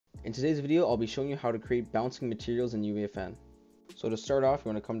In today's video, I'll be showing you how to create bouncing materials in Uefn. So to start off, you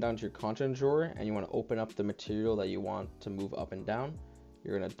want to come down to your content drawer and you want to open up the material that you want to move up and down.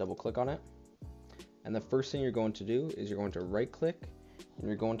 You're going to double click on it. And the first thing you're going to do is you're going to right click and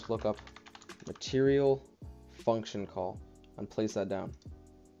you're going to look up material function call and place that down.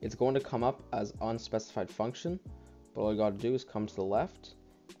 It's going to come up as unspecified function, but all you got to do is come to the left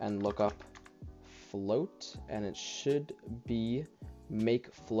and look up float, and it should be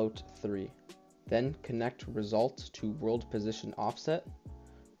make float 3. Then connect result to world position offset.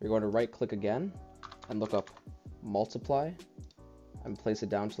 You're going to right click again and look up multiply and place it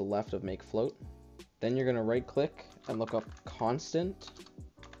down to the left of make float. Then you're going to right click and look up constant,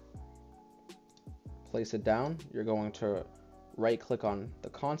 place it down. You're going to right click on the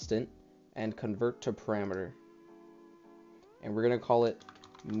constant and convert to parameter, and we're going to call it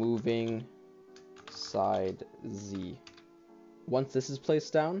moving side Z. Once this is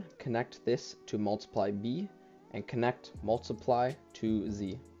placed down, connect this to multiply B and connect multiply to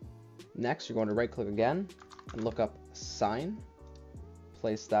Z. Next, you're going to right click again and look up sine,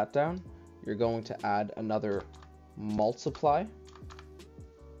 place that down. You're going to add another multiply,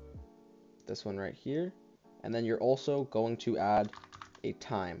 this one right here, and then you're also going to add a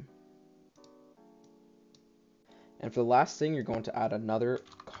time. And for the last thing, you're going to add another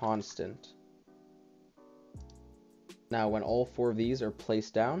constant. Now, when all 4 of these are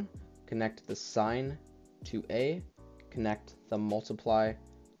placed down, connect the sine to A, connect the multiply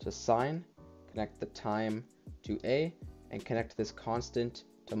to sine, connect the time to A, and connect this constant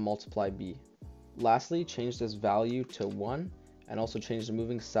to multiply B. Lastly, change this value to 1 and also change the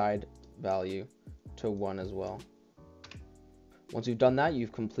moving side value to 1 as well. Once you've done that,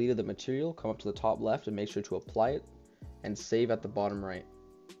 you've completed the material. Come up to the top left and make sure to apply it and save at the bottom right.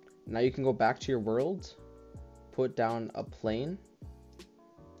 Now you can go back to your world, put down a plane,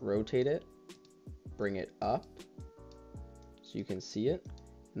 rotate it, bring it up so you can see it,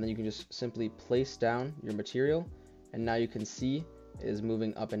 and then you can just simply place down your material, and now you can see it is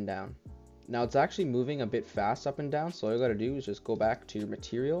moving up and down. Now it's actually moving a bit fast up and down, so all you gotta do is just go back to your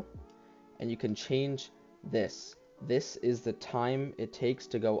material and you can change this. This is the time it takes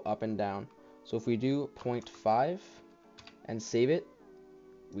to go up and down. So if we do 0.5 and save it,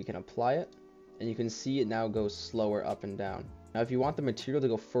 we can apply it, and you can see it now goes slower up and down. Now if you want the material to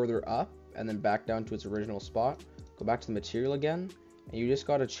go further up and then back down to its original spot, go back to the material again, and you just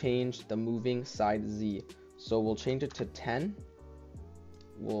got to change the moving side Z. So we'll change it to 10.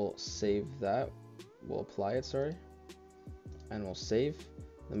 We'll save that. We'll apply it, sorry. And we'll save.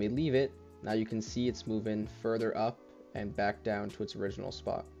 Let me leave it. Now you can see it's moving further up and back down to its original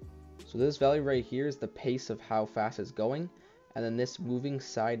spot. So this value right here is the pace of how fast it's going. And then this moving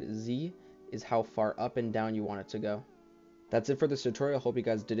side Z is how far up and down you want it to go. That's it for this tutorial. I hope you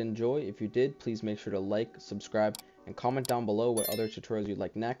guys did enjoy. If you did, please make sure to like, subscribe, and comment down below what other tutorials you'd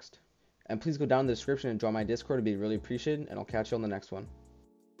like next. And please go down in the description and join my Discord. It'd be really appreciated, and I'll catch you on the next one.